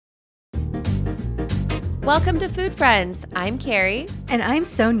Welcome to Food Friends. I'm Carrie. And I'm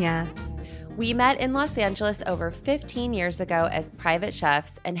Sonia. We met in Los Angeles over 15 years ago as private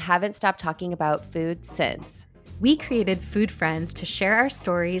chefs and haven't stopped talking about food since. We created Food Friends to share our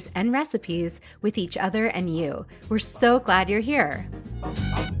stories and recipes with each other and you. We're so glad you're here.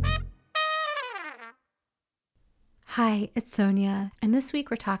 Hi, it's Sonia, and this week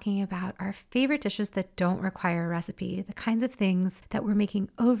we're talking about our favorite dishes that don't require a recipe, the kinds of things that we're making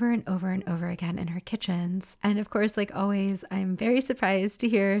over and over and over again in our kitchens. And of course, like always, I'm very surprised to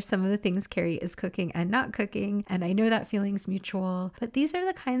hear some of the things Carrie is cooking and not cooking, and I know that feeling's mutual, but these are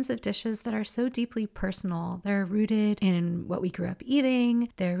the kinds of dishes that are so deeply personal. They're rooted in what we grew up eating,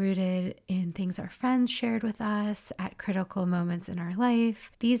 they're rooted in things our friends shared with us at critical moments in our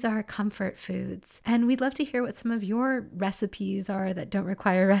life. These are comfort foods, and we'd love to hear what some of your recipes are that don't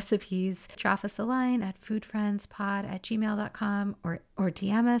require recipes. Drop us a line at foodfriendspod@gmail.com or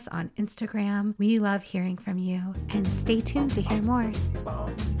DM us on Instagram. We love hearing from you, and stay tuned to hear more.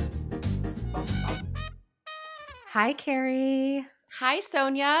 Hi, Carrie. Hi,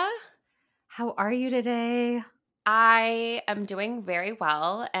 Sonia. How are you today? I am doing very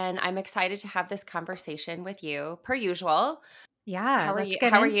well, and I'm excited to have this conversation with you, per usual. Yeah. How are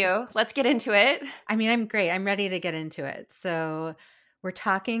you? Let's get into it. I mean, I'm great. I'm ready to get into it. So we're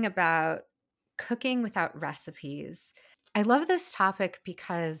talking about cooking without recipes. I love this topic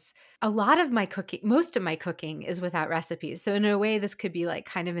because most of my cooking is without recipes. So in a way, this could be like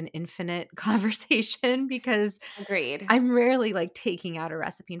kind of an infinite conversation because Agreed. I'm rarely like taking out a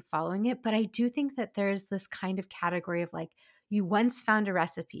recipe and following it. But I do think that there's this kind of category of like, you once found a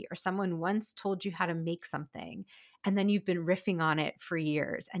recipe or someone once told you how to make something, and then you've been riffing on it for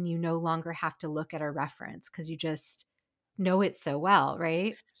years and you no longer have to look at a reference because you just know it so well,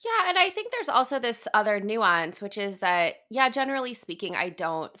 right? Yeah, and I think there's also this other nuance, which is that, yeah, generally speaking, I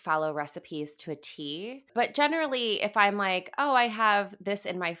don't follow recipes to a T. But generally, if I'm like, oh, I have this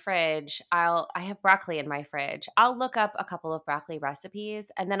in my fridge, I have broccoli in my fridge, I'll look up a couple of broccoli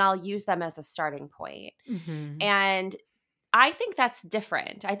recipes and then I'll use them as a starting point. Mm-hmm. And I think that's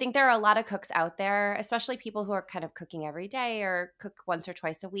different. I think there are a lot of cooks out there, especially people who are kind of cooking every day or cook once or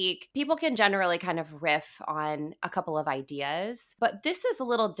twice a week. People can generally kind of riff on a couple of ideas, but this is a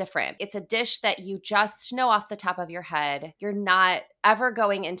little different. It's a dish that you just know off the top of your head. You're not ever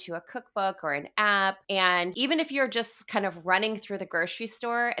going into a cookbook or an app. And even if you're just kind of running through the grocery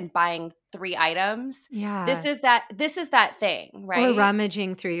store and buying 3 items, Yeah. this is that thing, right? Or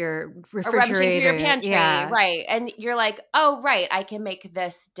rummaging through your refrigerator. Or rummaging through your pantry, yeah. right? And you're like, oh, right, I can make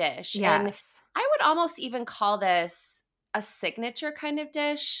this dish. Yes. And I would almost even call this a signature kind of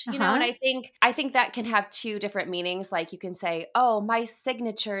dish, you know, Uh-huh. and I think that can have 2 different meanings. Like you can say, oh, my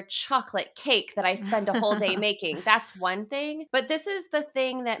signature chocolate cake that I spend a whole day making. That's one thing. But this is the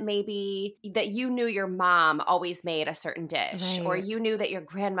thing that maybe that you knew your mom always made a certain dish, or Right. you knew that your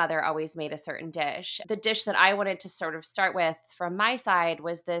grandmother always made a certain dish. The dish that I wanted to sort of start with from my side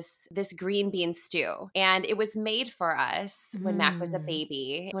was this green bean stew. And it was made for us when Mac was a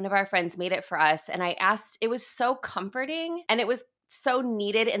baby. One of our friends made it for us. And I asked, it was so comforting. And it was so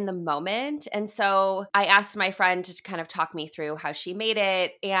needed in the moment. And so I asked my friend to kind of talk me through how she made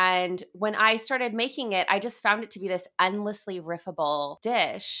it. And when I started making it, I just found it to be this endlessly riffable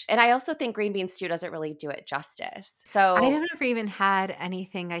dish. And I also think green bean stew doesn't really do it justice. So I have never even had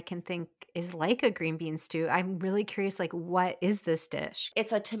anything I can think is like a green bean stew. I'm really curious, like, what is this dish?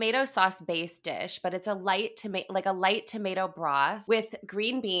 it's a tomato sauce based dish, but it's a light tomato broth with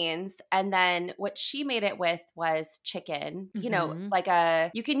green beans. And then what she made it with was chicken, you know,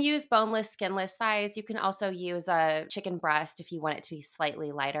 you can use boneless, skinless thighs. You can also use a chicken breast if you want it to be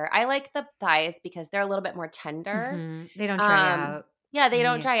slightly lighter. I like the thighs because they're a little bit more tender. They don't dry out. Yeah, they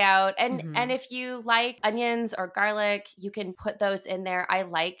don't dry out. And Mhm. if you like onions or garlic, you can put those in there. I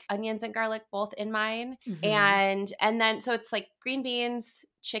like onions and garlic both in mine. And then so it's like green beans,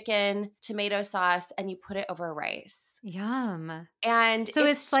 chicken, tomato sauce, and you put it over rice. Yum. And So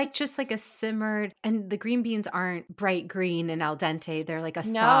it's like just like a simmered, and the green beans aren't bright green and al dente. They're like a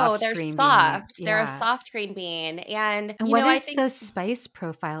no, soft they're green soft. bean. They're a Yeah. soft green bean. And And you what know, I is think the spice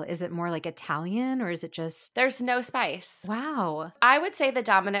profile? Is it more like Italian or is it just there's no spice. wow? I would say the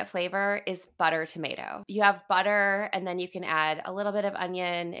dominant flavor is butter tomato. You have butter, and then you can add a little bit of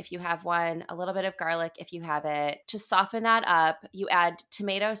onion if you have one, a little bit of garlic if you have it. To soften that up, you add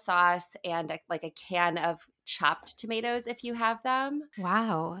tomato sauce and a can of chopped tomatoes if you have them.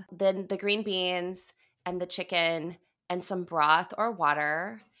 Wow. Then the green beans and the chicken and some broth or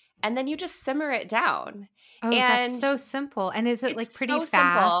water. And then you just simmer it down. Oh, that's And so simple. And is it like it's pretty so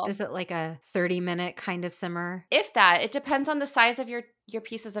fast? simple. Is it like a 30-minute kind of simmer? If that, it depends on the size of your your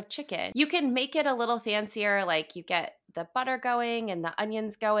pieces of chicken. You can make it a little fancier, like you get the butter going and the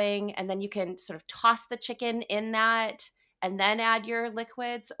onions going, and then you can sort of toss the chicken in that and then add your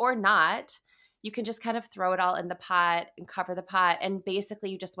liquids, or not. You can just kind of throw it all in the pot and cover the pot. And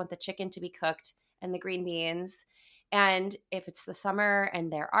basically, you just want the chicken to be cooked and the green beans. And if it's the summer and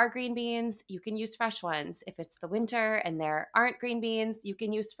there are green beans, you can use fresh ones. If it's the winter and there aren't green beans, you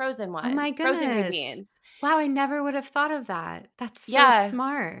can use frozen Oh my frozen green goodness. beans. Wow, I never would have thought of that. That's so Yeah.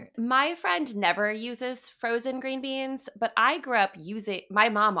 smart. My friend never uses frozen green beans, but I grew up my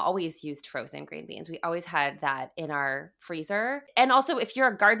mom always used frozen green beans. We always had that in our freezer. And also, if you're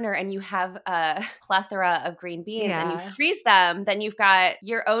a gardener and you have a plethora of green beans and you freeze them, then you've got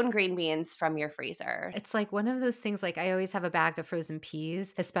your own green beans from your freezer. It's like one of those things, like I always have a bag of frozen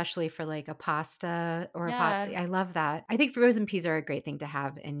peas, especially for like a pasta or a pot. I love that. I think frozen peas are a great thing to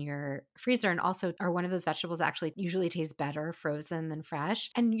have in your freezer, and also are one of those vegetables that actually usually taste better frozen than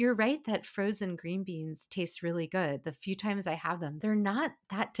fresh. And you're right that frozen green beans taste really good. The few times I have them, they're not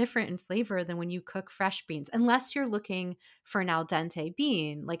that different in flavor than when you cook fresh beans, unless you're looking for an al dente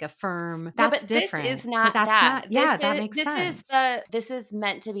bean, like a firm. That's different. This is not that. That makes sense. This is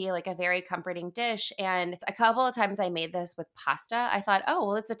meant to be like a very comforting dish. And a couple of times I made this with pasta. I thought, oh,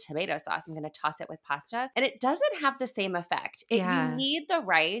 well, it's a tomato sauce. I'm going to toss it with pasta. And it doesn't have the same effect. You need the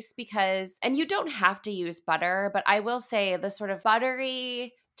rice and you don't have to use butter, but I will say the sort of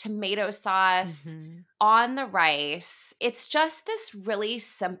buttery tomato sauce on the rice. It's just this really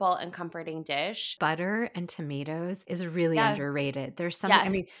simple and comforting dish. Butter and tomatoes is really underrated. There's something, I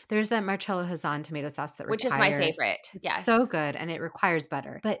mean, there's that Marcello Hazan tomato sauce which is my favorite. It's so good, and it requires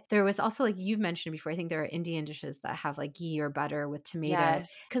butter. But there was also, like you've mentioned before, I think there are Indian dishes that have like ghee or butter with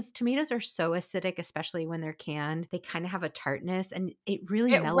tomatoes. Because tomatoes are so acidic, especially when they're canned. They kind of have a tartness, and it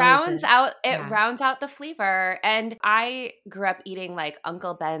really rounds out the flavor. And I grew up eating like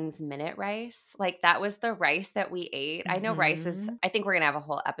Uncle Ben's minute rice. Like that was the rice that we ate. I know rice is, I think we're going to have a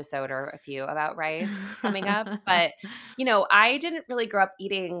whole episode or a few about rice coming up. But, I didn't really grow up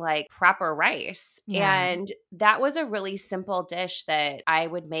eating like proper rice. And that was a really simple dish that I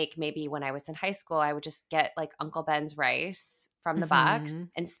would make maybe when I was in high school. I would just get like Uncle Ben's rice from the box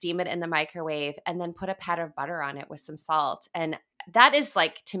and steam it in the microwave and then put a pat of butter on it with some salt. And that is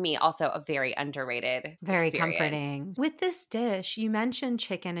like, to me, also a very underrated experience. Comforting. With this dish, you mentioned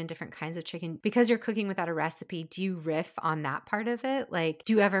chicken and different kinds of chicken. Because you're cooking without a recipe, do you riff on that part of it? Like,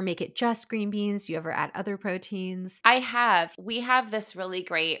 do you ever make it just green beans? Do you ever add other proteins? I have. We have this really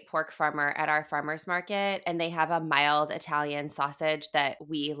great pork farmer at our farmer's market, and they have a mild Italian sausage that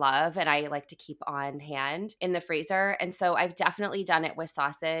we love, and I like to keep on hand in the freezer. And so I've definitely done it with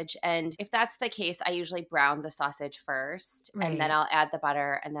sausage. And if that's the case, I usually brown the sausage first, and then I'll add the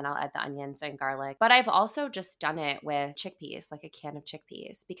butter, and then I'll add the onions and garlic. But I've also just done it with chickpeas, like a can of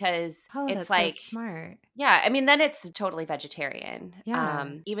chickpeas, because it's like so smart. Yeah, I mean, then it's totally vegetarian. Yeah.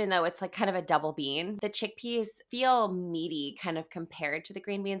 Even though it's like kind of a double bean, the chickpeas feel meaty kind of compared to the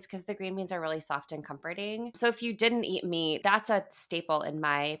green beans because the green beans are really soft and comforting. So if you didn't eat meat, that's a staple in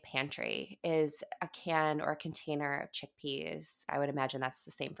my pantry is a can or a container of chickpeas. I would imagine that's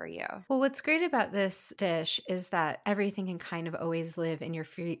the same for you. Well, what's great about this dish is that everything can kind of always live in your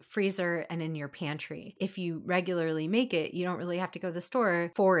freezer and in your pantry. If you regularly make it, you don't really have to go to the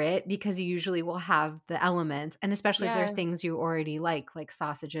store for it because you usually will have the elements. And especially if there are things you already like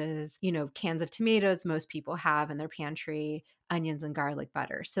sausages, cans of tomatoes, most people have in their pantry, onions and garlic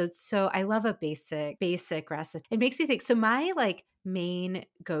butter. So I love a basic recipe. It makes me think. So my main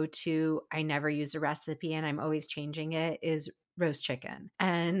go-to, I never use a recipe and I'm always changing it, is roast chicken.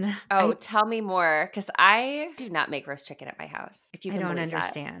 And tell me more, because I do not make roast chicken at my house. If you can I don't believe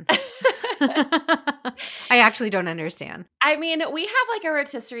understand. I actually don't understand. I mean, we have like a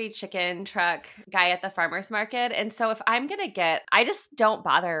rotisserie chicken truck guy at the farmer's market. And so if I'm going to I just don't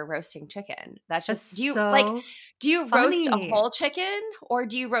bother roasting chicken. That's just, do you roast a whole chicken or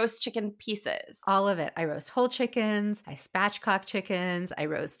do you roast chicken pieces? All of it. I roast whole chickens. I spatchcock chickens. I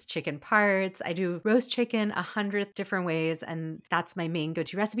roast chicken parts. I do roast chicken 100 different ways. And that's my main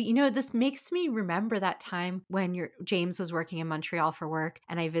go-to recipe. This makes me remember that time when James was working in Montreal for work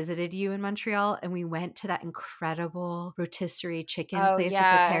and I visited you in Montreal and we went to that incredible rotisserie chicken place with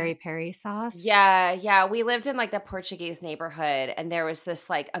the peri-peri sauce. Yeah. We lived in like the Portuguese neighborhood and there was this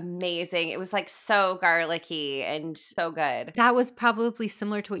like amazing, it was like so garlicky and so good. That was probably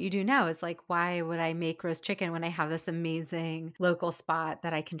similar to what you do now. Is like, why would I make roast chicken when I have this amazing local spot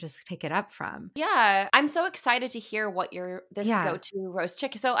that I can just pick it up from? Yeah. I'm so excited to hear what this go-to roast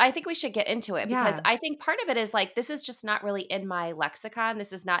chicken. So I think we should get into it because I think part of it is like, this is just not really in my lexicon.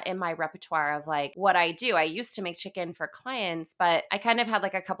 This is not in my repertoire repertoire of like what I do. I used to make chicken for clients, but I kind of had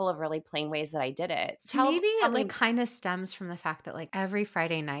like a couple of really plain ways that I did it. So Tell maybe tell it me. like kind of stems from the fact that like every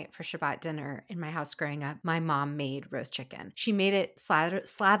Friday night for Shabbat dinner in my house growing up, my mom made roast chicken. She made it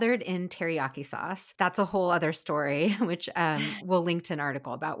slathered in teriyaki sauce. That's a whole other story, which we'll link to an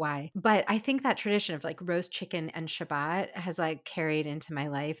article about why. But I think that tradition of like roast chicken and Shabbat has like carried into my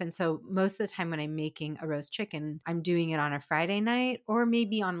life. And so most of the time when I'm making a roast chicken, I'm doing it on a Friday night or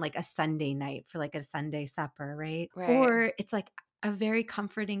maybe on like a Sunday night for like a Sunday supper, right? Right. Or it's like a very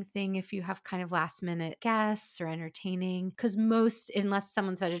comforting thing if you have kind of last minute guests or entertaining. Because most, unless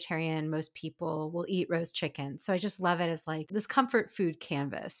someone's vegetarian, most people will eat roast chicken. So I just love it as like this comfort food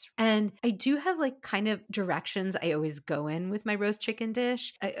canvas. And I do have like kind of directions I always go in with my roast chicken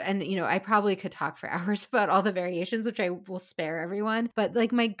dish. And, you know, I probably could talk for hours about all the variations, which I will spare everyone. But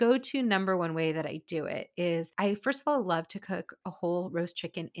like my go to number one way that I do it is I, first of all, love to cook a whole roast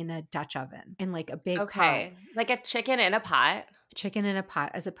chicken in a Dutch oven in like a big pot. Okay. Like a chicken in a pot. Chicken in a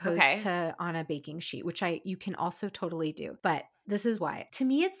pot as opposed Okay. to on a baking sheet, which you can also totally do. But this is why. To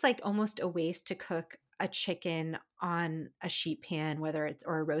me, it's like almost a waste to cook a chicken on a sheet pan, whether it's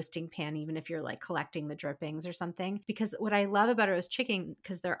or a roasting pan, even if you're like collecting the drippings or something. Because what I love about a roast chicken,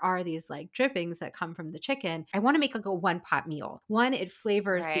 because there are these like drippings that come from the chicken, I want to make like a one pot meal. One, it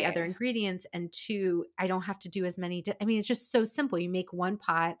flavors the other Right. ingredients, and two, I don't have to do as many. I mean, it's just so simple. You make one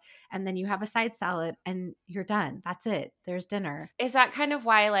pot, and then you have a side salad, and you're done. That's it. There's dinner. Is that kind of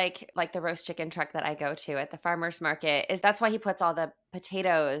why like the roast chicken truck that I go to at the farmer's market is that's why he puts all the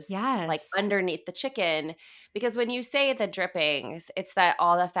potatoes like Yes. underneath the chicken, because when you say the drippings, it's that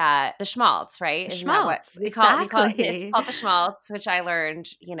all the fat, the schmaltz, right? Isn't that what Schmaltz, they call it? They call it, it's exactly. called the schmaltz, which I learned,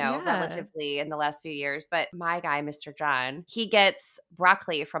 Yeah. relatively in the last few years. But my guy, Mr. John, he gets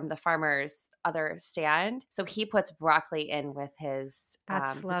broccoli from the farmer's other stand. So he puts broccoli in with his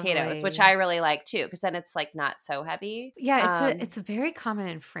That's potatoes, which lovely. I really like too, because then it's like not so heavy. Yeah, it's very common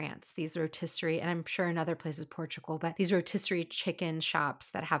in France, these rotisserie, and I'm sure in other places, Portugal, but these rotisserie chicken shops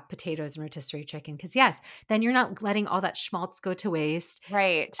that have potatoes and rotisserie chicken. Because yes, then you're not letting all that schmaltz go to waste.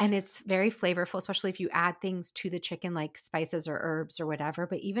 Right. And it's very flavorful, especially if you add things to the chicken like spices or herbs or whatever.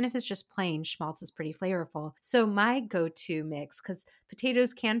 But even if it's just plain, schmaltz is pretty flavorful. So my go-to mix, because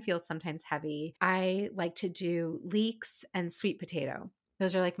potatoes can feel sometimes heavy, I like to do leeks and sweet potato.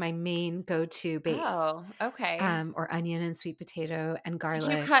 Those are like my main go-to base. Oh, okay. Or onion and sweet potato and So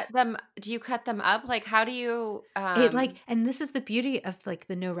garlic. do you cut them up? Like how do you It like, and this is the beauty of like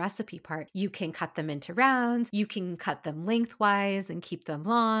the no recipe part. You can cut them into rounds, you can cut them lengthwise and keep them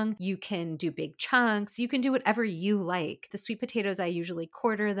long, you can do big chunks, you can do whatever you like. The sweet potatoes, I usually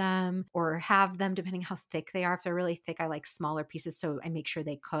quarter them or have them depending how thick they are. If they're really thick, I like smaller pieces, so I make sure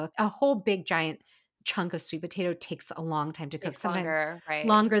they cook. A whole big giant chunk of sweet potato takes a long time to cook, takes sometimes longer, right?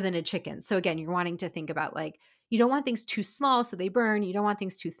 longer than a chicken. So again, you're wanting to think about like, you don't want things too small so they burn. You don't want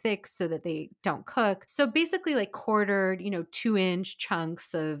things too thick so that they don't cook. So basically like quartered, 2-inch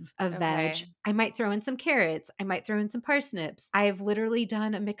chunks of veg. Okay. I might throw in some carrots. I might throw in some parsnips. I've literally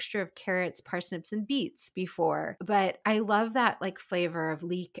done a mixture of carrots, parsnips, and beets before, but I love that like flavor of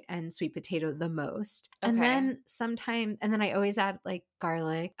leek and sweet potato the most. And Okay. then I always add like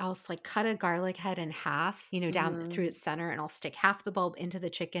garlic. I'll like cut a garlic head in half, down through Mhm. its center, and I'll stick half the bulb into the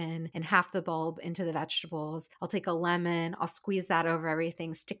chicken and half the bulb into the vegetables. I'll take a lemon, I'll squeeze that over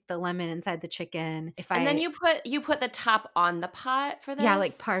everything, stick the lemon inside the chicken. And then you put the top on the pot for Yeah,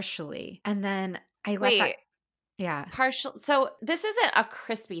 like this? partially. And then I let that, Wait, yeah. partial so this isn't a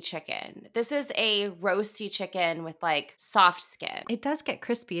crispy chicken. This is a roasty chicken with like soft skin. It does get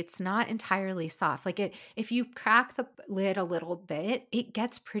crispy. It's not entirely soft. Like if you crack the lid a little bit, it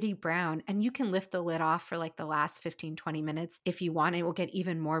gets pretty brown, and you can lift the lid off for like the last 15-20 minutes if you want. It will get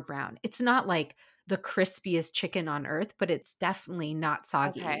even more brown. It's not like the crispiest chicken on earth, but it's definitely not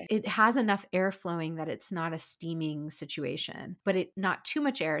soggy. Okay. It has enough air flowing that it's not a steaming situation, but it not too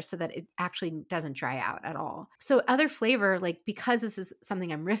much air so that it actually doesn't dry out at all. So other flavor, like because this is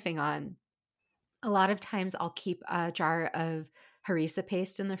something I'm riffing on, a lot of times I'll keep a jar of harissa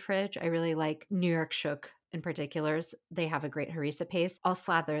paste in the fridge. I really like New York Shook in particulars. They have a great harissa paste. I'll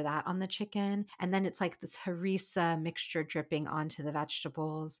slather that on the chicken. And then it's like this harissa mixture dripping onto the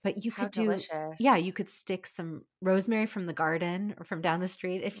vegetables. But you How could do, yeah, you delicious. could stick some rosemary from the garden or from down the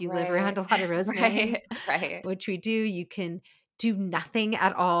street if you live Right. around a lot of rosemary, Right. Right. which we do. You can do nothing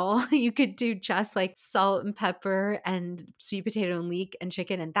at all. You could do just like salt and pepper and sweet potato and leek and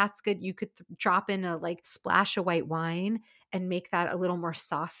chicken, and that's good. You could drop in a like splash of white wine and make that a little more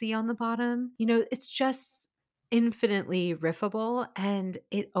saucy on the bottom. It's just infinitely riffable and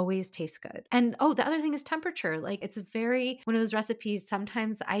it always tastes good. And oh, the other thing is temperature. Like it's very, one of those recipes,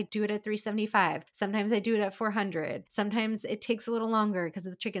 sometimes I do it at 375, sometimes I do it at 400, sometimes it takes a little longer because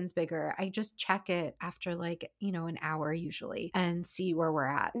the chicken's bigger. I just check it after like, an hour usually and see where we're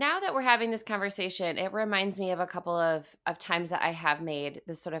at. Now that we're having this conversation, it reminds me of a couple of times that I have made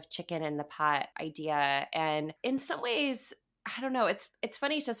this sort of chicken in the pot idea. And in some ways, I don't know, it's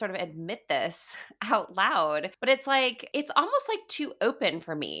funny to sort of admit this out loud, but it's like it's almost like too open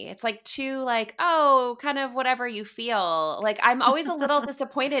for me. It's like too like, oh, kind of whatever you feel. Like I'm always a little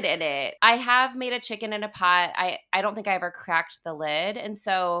disappointed in it. I have made a chicken in a pot. I don't think I ever cracked the lid, and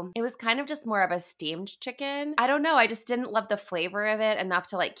so it was kind of just more of a steamed chicken. I don't know, I just didn't love the flavor of it enough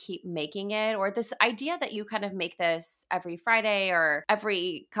to like keep making it, or this idea that you kind of make this every Friday or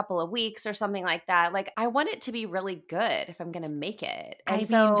every couple of weeks or something like that. Like I want it to be really good if I'm going to make it. And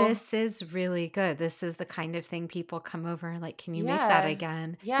this is really good. This is the kind of thing people come over and like, can you make that yeah.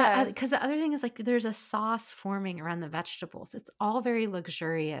 again? Yeah. Because the other thing is like, there's a sauce forming around the vegetables. It's all very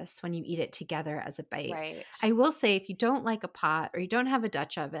luxurious when you eat it together as a bite. Right. I will say, if you don't like a pot or you don't have a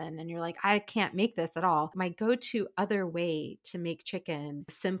Dutch oven and you're like, I can't make this at all, my go-to other way to make chicken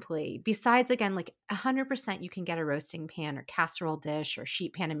simply, besides again, like 100% you can get a roasting pan or casserole dish or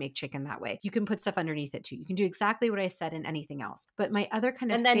sheet pan and make chicken that way. You can put stuff underneath it too. You can do exactly what I said in anything else. But my other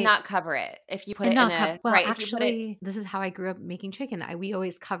kind of And then not cover it if you put it in a well, right. actually, If you put it this is how I grew up making chicken. We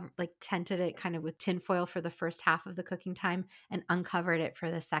always tented it kind of with tin foil for the first half of the cooking time and uncovered it for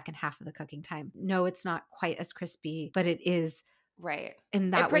the second half of the cooking time. No, it's not quite as crispy, but it is right.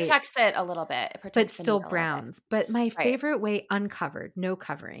 in that It way. protects it a little bit. It But protects the meat still a little bit. browns. But my Right. favorite way, uncovered, no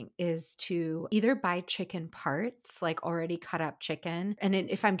covering, is to either buy chicken parts, like already cut up chicken. And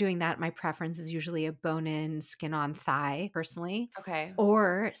if I'm doing that, my preference is usually a bone-in, skin-on thigh, personally. Okay.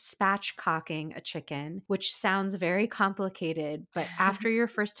 Or spatchcocking a chicken, which sounds very complicated, but after your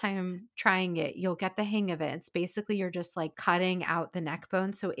first time trying it, you'll get the hang of it. It's basically you're just like cutting out the neck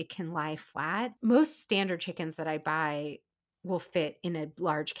bone so it can lie flat. Most standard chickens that I buy will fit in a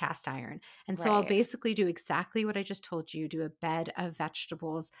large cast iron. And so I'll Right. basically do exactly what I just told you, do a bed of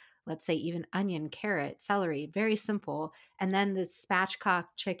vegetables, let's say even onion, carrot, celery, very simple. And then the spatchcock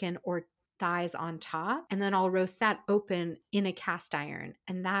chicken or thighs on top, and then I'll roast that open in a cast iron,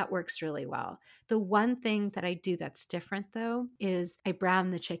 and that works really well. The one thing that I do that's different though is I brown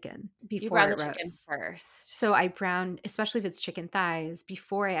the chicken You before brown the it chicken roasts. first. So I brown, especially if it's chicken thighs,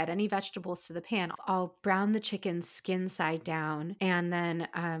 before I add any vegetables to the pan, I'll brown the chicken skin side down and then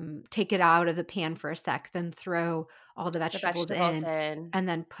take it out of the pan for a sec, then throw all the vegetables in and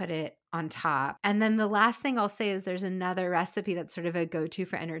then put it on top. And then the last thing I'll say is there's another recipe that's sort of a go-to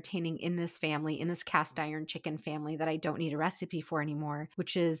for entertaining in this family, in this cast iron chicken family, that I don't need a recipe for anymore,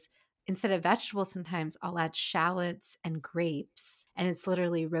 which is instead of vegetables, sometimes I'll add shallots and grapes. And it's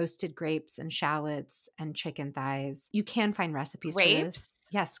literally roasted grapes and shallots and chicken thighs. You can find recipes for this. Grapes?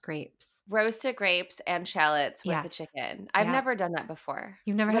 Yes, grapes. Roasted grapes and shallots with the Yes. chicken. I've Yeah. never done that before.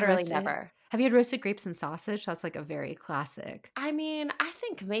 You've never had Literally roasted? never. Have you had roasted grapes and sausage? That's like a very classic. I mean, I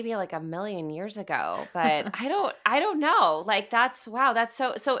think maybe like a million years ago, but I don't know. Like that's wow, that's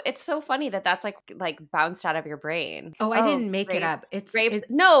so it's so funny that that's like bounced out of your brain. Oh, I didn't make it up. Grapes.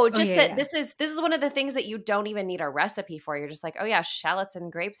 No, oh, just yeah, that yeah. this is one of the things that you don't even need a recipe for. You're just like, "Oh yeah, shallots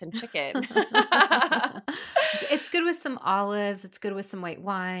and grapes and chicken." It's good with some olives. It's good with some white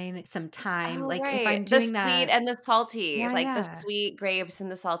wine, some thyme. Oh, Like if right. I'm The doing sweet that, and the salty, yeah, like the yeah. sweet grapes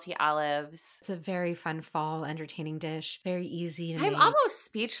and the salty olives. It's a very fun fall entertaining dish. Very easy to I'm make. almost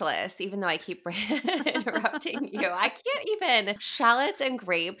speechless, even though I keep interrupting you. I can't even shallots and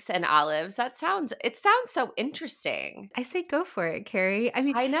grapes and olives. It sounds so interesting. I say go for it, Carrie. I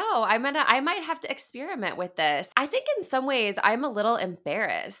mean, I know. I might have to experiment with this. I think in some ways I'm a little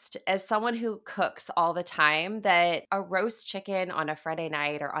embarrassed as someone who cooks all the time that a roast chicken on a Friday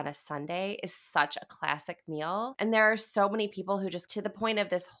night or on a Sunday is such a classic meal. And there are so many people who just to the point of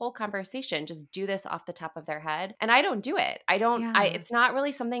this whole conversation just do this off the top of their head. And I don't do it. Yeah. It's not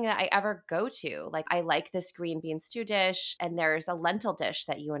really something that I ever go to. Like I like this green bean stew dish and there's a lentil dish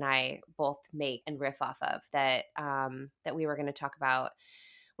that you and I both make and riff off of that that we were going to talk about,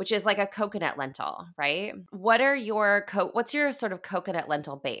 which is like a coconut lentil, right? What's your sort of coconut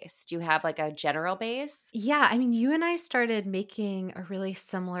lentil base? Do you have like a general base? Yeah, I mean, you and I started making a really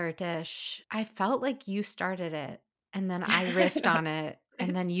similar dish. I felt like you started it and then I riffed on it.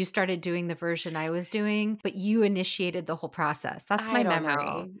 and then you started doing the version I was doing, but you initiated the whole process. That's my I don't know.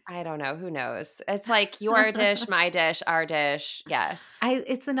 memory. I don't know. Who knows? It's like your dish, my dish, our dish. Yes.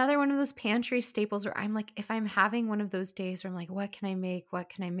 It's another one of those pantry staples where I'm like, if I'm having one of those days where I'm like, what can I make? What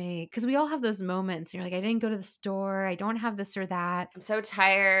can I make? Because we all have those moments. And you're like, I didn't go to the store. I don't have this or that. I'm so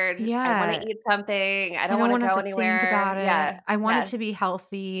tired. I want to Yeah. eat something. I I don't don't want to want to go have to think anywhere. about Yeah. it. I want it Yes. to be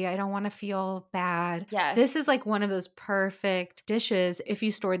healthy. I don't want to feel bad. This Yes. is like one of those perfect dishes if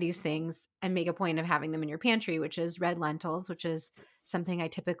you store these things and make a point of having them in your pantry, which is red lentils, which is something I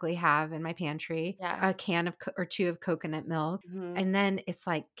typically have in my pantry, Yeah. a can of or two of coconut milk. Mhm. And then it's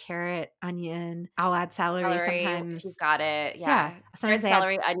like carrot, onion. I'll add celery Celery, if you've sometimes. got it. Yeah. Yeah. Sometimes Carrot, I add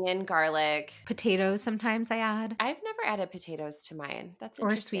celery, onion, garlic. potatoes. Sometimes I add, I've never added potatoes to mine. That's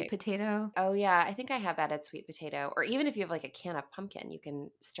or sweet interesting. potato. Oh, yeah. I think I have added sweet potato. Or even if you have like a can of pumpkin, you can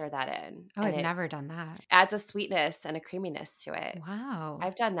stir that in Oh, and I've it never done that. adds a sweetness and a creaminess to it. Wow.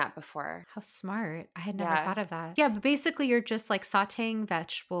 I've done that before. How smart. I had never Yeah. thought of that. Yeah, but basically you're just like sauteing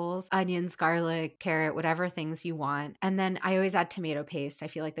vegetables, onions, garlic, carrot, whatever things you want. And then I always add tomato paste. I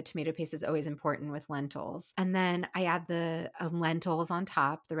feel like the tomato paste is always important with lentils. And then I add the lentils on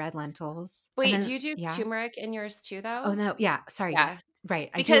top, the red lentils. And Wait, do then, you do yeah. turmeric in yours too, Oh, though? no. Yeah. Sorry. Yeah. Yeah.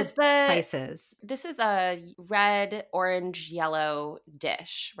 Right. I do Because spices. this is a red, orange, yellow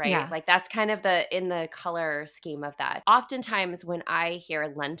dish, right? Yeah. Like that's kind of in the color scheme of that. Oftentimes when I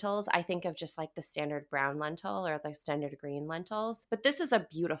hear lentils, I think of just like the standard brown lentil or the standard green lentils. But this is a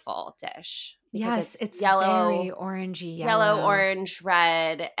beautiful dish because Yes. it's It's very yellow, orangey yellow, yellow. orange,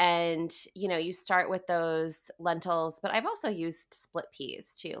 red, and you start with those lentils. But I've also used split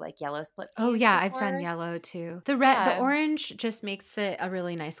peas too, like yellow split Oh peas yeah, I've done before. yellow too. The Yeah. orange just makes it a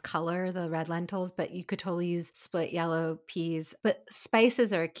really nice color, the red lentils, but you could totally use split yellow peas. But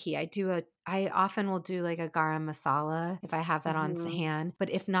spices are key. I often will do like a garam masala if I have that on Mhm. hand.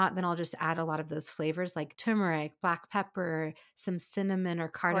 But if not, then I'll just add a lot of those flavors like turmeric, black pepper, some cinnamon or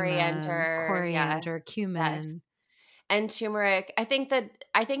cardamom, Coriander, yeah, coriander, yes. cumin. And turmeric. I think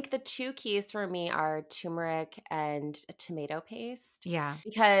the 2 keys for me are turmeric and a tomato paste Yeah,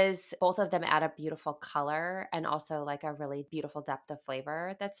 because both of them add a beautiful color and also like a really beautiful depth of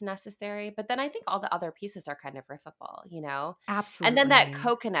flavor that's necessary. But then I think all the other pieces are kind of riffable. And then that absolutely.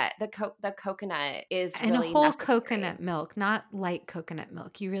 coconut, the coconut is And a really whole necessary. coconut milk, not light coconut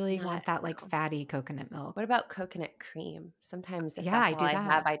milk. You really Not want that like no. fatty coconut milk. What about coconut cream? Sometimes if Yeah, that's I all do I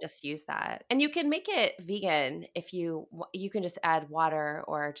have, that. I just use that. And you can make it vegan if you can just add water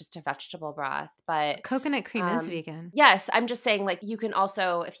or just a vegetable broth. But Coconut cream is um vegan. yes, I'm just saying like you can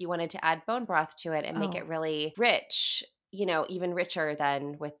also if you wanted to add bone broth to it and make Oh, it really rich, even richer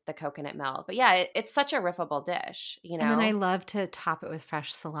than with the coconut milk. But yeah, it's such a riffable dish. and then I love to top it with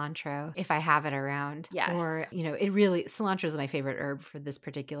fresh cilantro if I have it around. Yes. Or, it really, cilantro is my favorite herb for this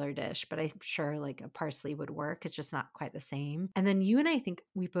particular dish, but I'm sure like a parsley would work. It's just not quite the same. And then you and I think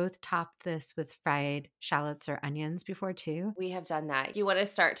we both topped this with fried shallots or onions before too. We have done that. If you want to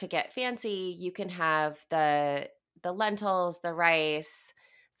start to get fancy, you can have the lentils, the rice,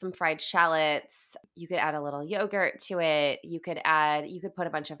 some fried shallots. You could add a little yogurt to it. You could put a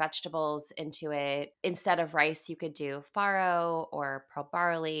bunch of vegetables into it. Instead of rice, you could do farro or pearl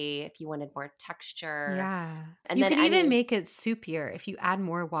barley if you wanted more texture. Yeah. And You then could even onions. make it soupier. If you add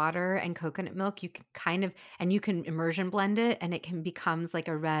more water and coconut milk, you can and you can immersion blend it and it can becomes like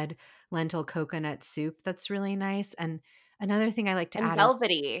a red lentil coconut soup that's really nice. And another thing I like to And add is,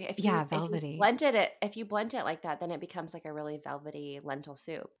 velvety. yeah, velvety. If you blend it like that, then it becomes like a really velvety lentil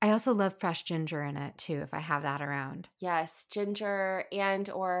soup. I also love fresh ginger in it too, if I have that around. Yes, ginger and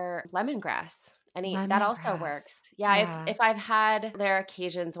or lemongrass. That also Lemongrass. works. Yeah, Yeah. if I've had there are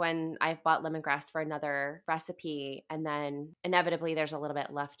occasions when I've bought lemongrass for another recipe and then inevitably there's a little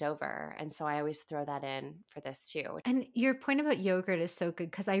bit left over, and so I always throw that in for this too. And your point about yogurt is so good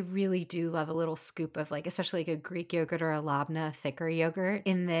because I really do love a little scoop of like, especially like a Greek yogurt or a labna thicker yogurt.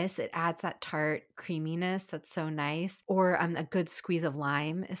 In this, it adds that tart creaminess that's so nice. Or a good squeeze of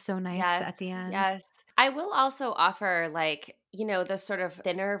lime is so nice Yes, at the end. yes. I will also offer the sort of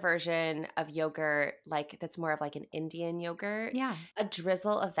thinner version of yogurt, like that's more of like an Indian yogurt. Yeah, A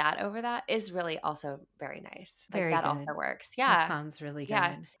drizzle of that over that is really also very nice. Like very that also good. works. That Yeah. sounds really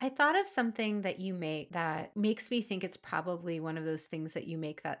Yeah. good. I thought of something that you make that makes me think it's probably one of those things that you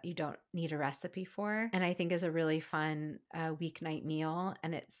make that you don't need a recipe for. And I think is a really fun weeknight meal.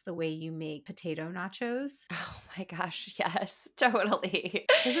 And it's the way you make potato nachos. Oh my gosh, yes, totally.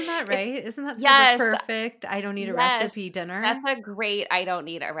 Isn't that It's right? Isn't that sort of the yes, perfect I don't need a yes. recipe That's dinner? a great I don't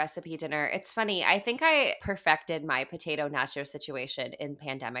need a recipe dinner. It's funny, I think I perfected my potato nacho situation in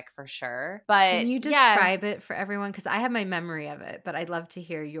pandemic for sure. Can But you yeah, describe it for everyone? Because I have my memory of it, but I'd love to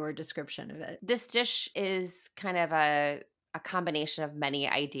hear your description of it. this dish is kind of a combination of many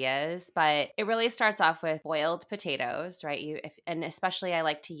ideas, but it really starts off with boiled potatoes, right? And especially I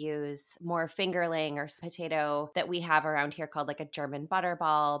like to use more fingerling or potato that we have around here called like a German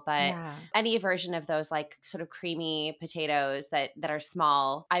butterball, but Yeah. any version of those like sort of creamy potatoes that are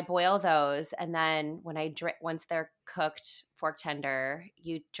small, I boil those, and then once they're cooked fork tender,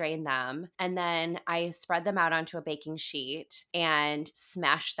 you drain them, and then I spread them out onto a baking sheet and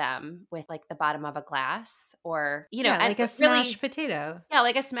smash them with like the bottom of a glass, or Yeah, and like a really, smashed potato. yeah,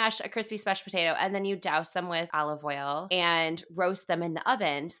 like a crispy smashed potato, and then you douse them with olive oil and roast them in the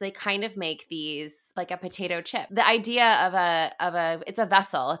oven. So they kind of make these like a potato chip. The idea of a it's a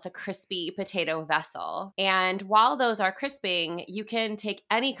vessel, it's a crispy potato vessel. And while those are crisping, you can take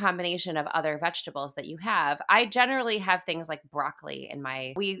any combination of other vegetables that you have. I generally have things like broccoli in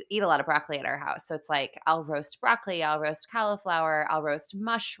my we eat a lot of broccoli at our house. So it's like I'll roast broccoli, I'll roast cauliflower, I'll roast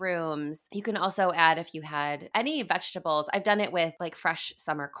mushrooms. You can also add if you had any vegetables. I've done it with like fresh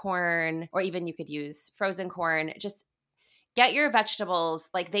summer corn, or even you could use frozen corn. Just get your vegetables,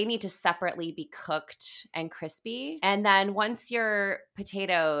 like they need to separately be cooked and crispy. And then once your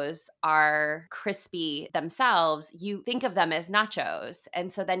potatoes are crispy themselves, you think of them as nachos.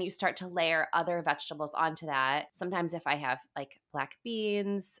 And so then you start to layer other vegetables onto that. Sometimes if I have like black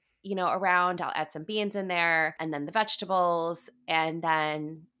beans, around, I'll add some beans in there, and then the vegetables, and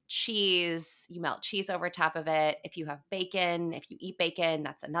then cheese. You melt cheese over top of it. If you have bacon, if you eat bacon,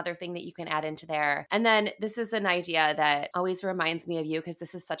 that's another thing that you can add into there. And then this is an idea that always reminds me of you because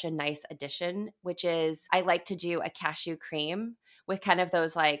this is such a nice addition, which is I like to do a cashew cream with kind of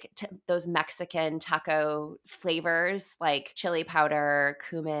those like those Mexican taco flavors like chili powder,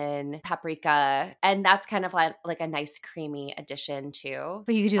 cumin, paprika, and that's kind of like a nice creamy addition too.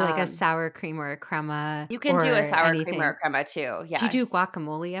 But you could do like a sour cream or a crema You can do a or sour cream or a anything. crema too. Do you do Yes.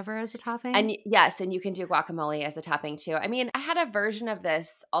 guacamole ever as a topping? Yes, and you can do guacamole as a topping too. I mean, I had a version of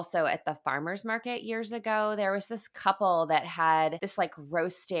this also at the farmer's market years ago. There was this couple that had this like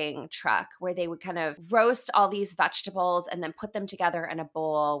roasting truck where they would kind of roast all these vegetables and then put them together in a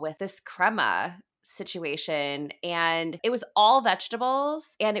bowl with this crema situation, and it was all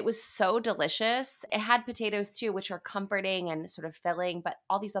vegetables and it was so delicious. It had potatoes too, which are comforting and sort of filling, but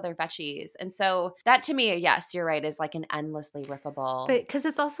all these other veggies. And so that to me, yes, you're right, is like an endlessly riffable. But because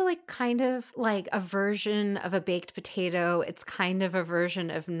it's also like kind of like a version of a baked potato, it's kind of a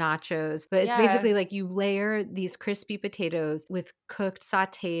version of nachos, but it's Yeah. basically like you layer these crispy potatoes with cooked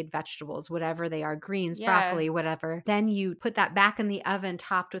sauteed vegetables, whatever they are, greens, Yeah. broccoli, whatever. Then you put that back in the oven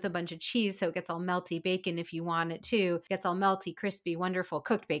topped with a bunch of cheese so it gets all melty, bacon if you want it to. It gets all melty, crispy, wonderful,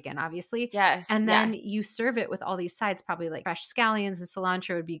 cooked bacon, obviously. Yes. And Yes. then you serve it with all these sides, probably like fresh scallions and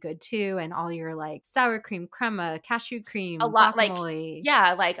cilantro would be good too. And all your like sour cream, crema, cashew A cream, lot like guacamole.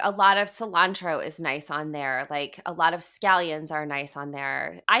 yeah, like a lot of cilantro is nice on there. Like a lot of scallions are nice on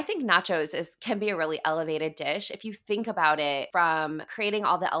there. I think nachos can be a really elevated dish if you think about it from creating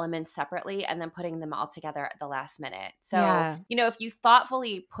all the elements separately and then putting them all together at the last minute. So, Yeah. if you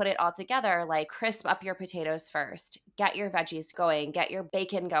thoughtfully put it all together, like crisp up your potatoes first, get your veggies going, get your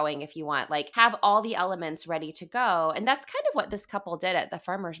bacon going if you want, like have all the elements ready to go. And that's kind of what this couple did at the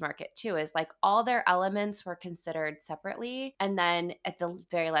farmer's market too, is like all their elements were considered separately. And then at the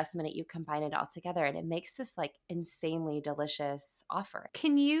very last minute, you combine it all together and it makes this like insanely delicious offering.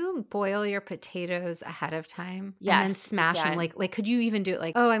 Can you boil your potatoes ahead of time and then Yes, you smash them? can. Like could you even do it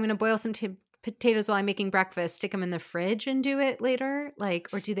like, oh, I'm going to boil some potatoes while I'm making breakfast, stick them in the fridge and do it later? Like,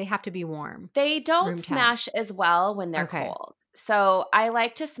 or do they have to be warm? They don't Room temp. smash as well when they're Okay. cold. So I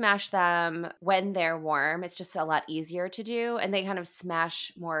like to smash them when they're warm. It's just a lot easier to do. And they kind of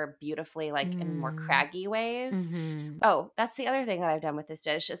smash more beautifully, like in more Mm. craggy ways. Hmm. Oh, that's the other thing that I've done with this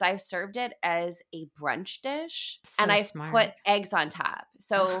dish is I've served it as a brunch dish and So I've put smart. eggs on top.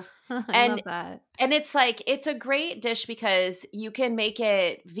 So I and love that. and it's like, it's a great dish because you can make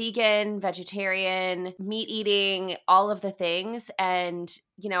it vegan, vegetarian, meat eating, all of the things. And,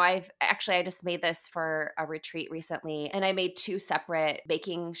 I just made this for a retreat recently and I made 2 separate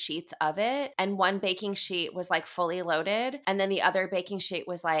baking sheets of it. And one baking sheet was like fully loaded. And then the other baking sheet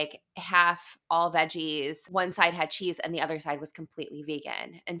was like half all veggies. One side had cheese and the other side was completely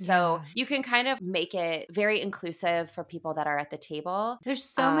vegan. And so Yeah. you can kind of make it very inclusive for people that are at the table. There's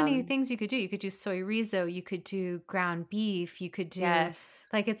so many things you could do. You could do soy rizo, you could do ground beef, you could do Yes.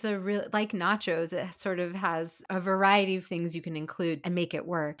 Like it's a real, like nachos, it sort of has a variety of things you can include and make it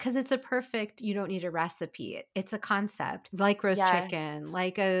work. Because it's a perfect, you don't need a recipe. It's a concept, like roast chicken,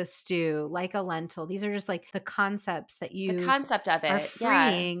 like a stew, like a lentil. These are just like the concepts that The concept of are it.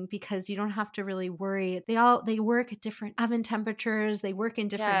 freeing because you don't have to really worry. They work at different oven temperatures. They work in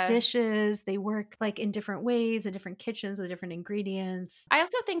different dishes. They work like in different ways, in different kitchens with different ingredients. I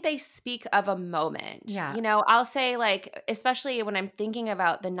also think they speak of a moment. Yeah. You know, I'll say like, especially when I'm thinking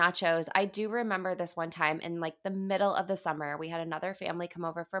about the nachos, I do remember this one time in like the middle of the summer, we had another family come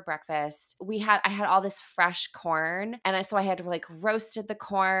over for breakfast. I had all this fresh corn, and so I had like roasted the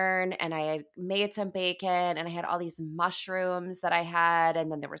corn, and I had made some bacon, and I had all these mushrooms that I had,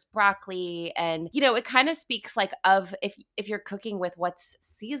 and then there was broccoli. And, you know, it kind of speaks like of if you're cooking with what's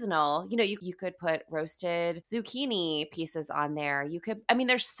seasonal, you know, you could put roasted zucchini pieces on there.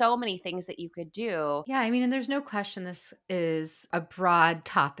 There's so many things that you could do. Yeah. I mean, and there's no question this is a broad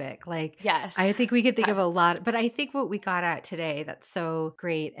topic. Like, yes, I think we could think of a lot, but I think what we got at today that's so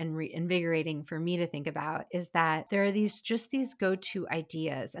great and invigorating for me to think about is that there are these go-to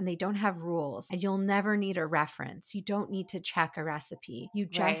ideas, and they don't have rules, and you'll never need a reference. You don't need to check a recipe. You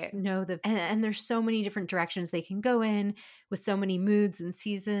just know and there's so many different directions they can go in with so many moods and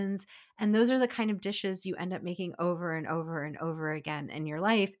seasons. And those are the kind of dishes you end up making over and over and over again in your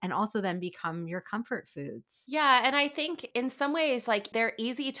life, and also then become your comfort foods. Yeah. And I think in some ways, like they're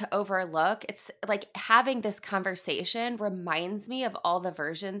easy to overlook. It's like having this conversation reminds me of all the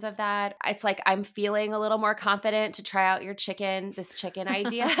versions of that. It's like I'm feeling a little more confident to try out this chicken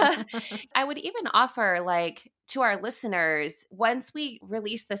idea. I would even offer like, to our listeners, once we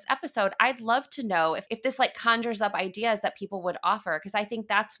release this episode, I'd love to know if this like conjures up ideas that people would offer. Because I think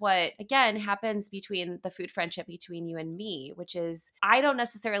that's what, again, happens between the food friendship between you and me, which is I don't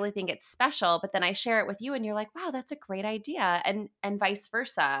necessarily think it's special, but then I share it with you and you're like, wow, that's a great idea. And vice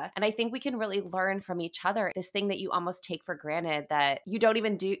versa. And I think we can really learn from each other, this thing that you almost take for granted that you don't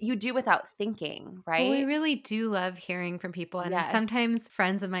even do, you do without thinking, right? Well, we really do love hearing from people. And sometimes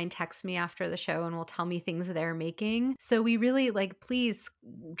friends of mine text me after the show and will tell me things they're making. So we really please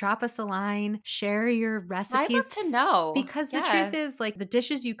drop us a line, share your recipes. I'd love to know. Because the truth is like the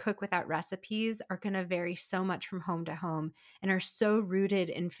dishes you cook without recipes are going to vary so much from home to home and are so rooted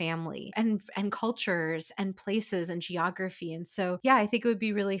in family and cultures and places and geography. And so, yeah, I think it would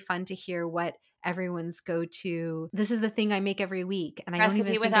be really fun to hear what everyone's go-to. This is the thing I make every week, and I don't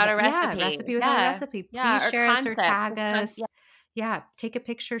even without a recipe. Yeah, recipe without a recipe. Please share us or tag us. Yeah, take a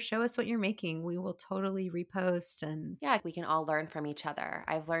picture, show us what you're making. We will totally repost. And yeah, we can all learn from each other.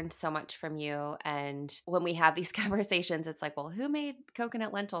 I've learned so much from you. And when we have these conversations, it's like, well, who made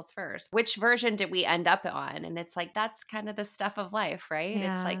coconut lentils first? Which version did we end up on? And it's like, that's kind of the stuff of life, right?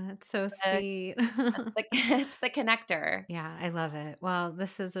 Yeah, it's like, it's so sweet. It's the connector. Yeah, I love it. Well,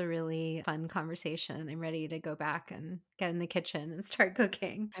 this is a really fun conversation. I'm ready to go back and get in the kitchen and start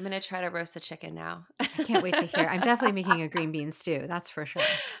cooking. I'm going to try to roast a chicken now. I can't wait to hear. I'm definitely making a green bean stew. That's for sure.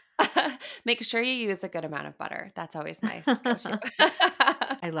 Make sure you use a good amount of butter. That's always my go-to.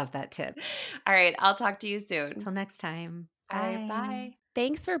 I love that tip. All right. I'll talk to you soon. Till next time. Bye. Bye.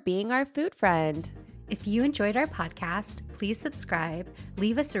 Thanks for being our food friend. If you enjoyed our podcast, please subscribe,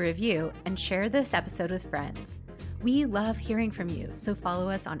 leave us a review, and share this episode with friends. We love hearing from you, so follow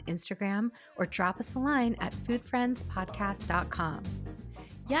us on Instagram or drop us a line at foodfriendspodcast.com.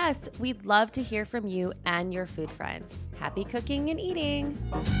 Yes, we'd love to hear from you and your food friends. Happy cooking and eating.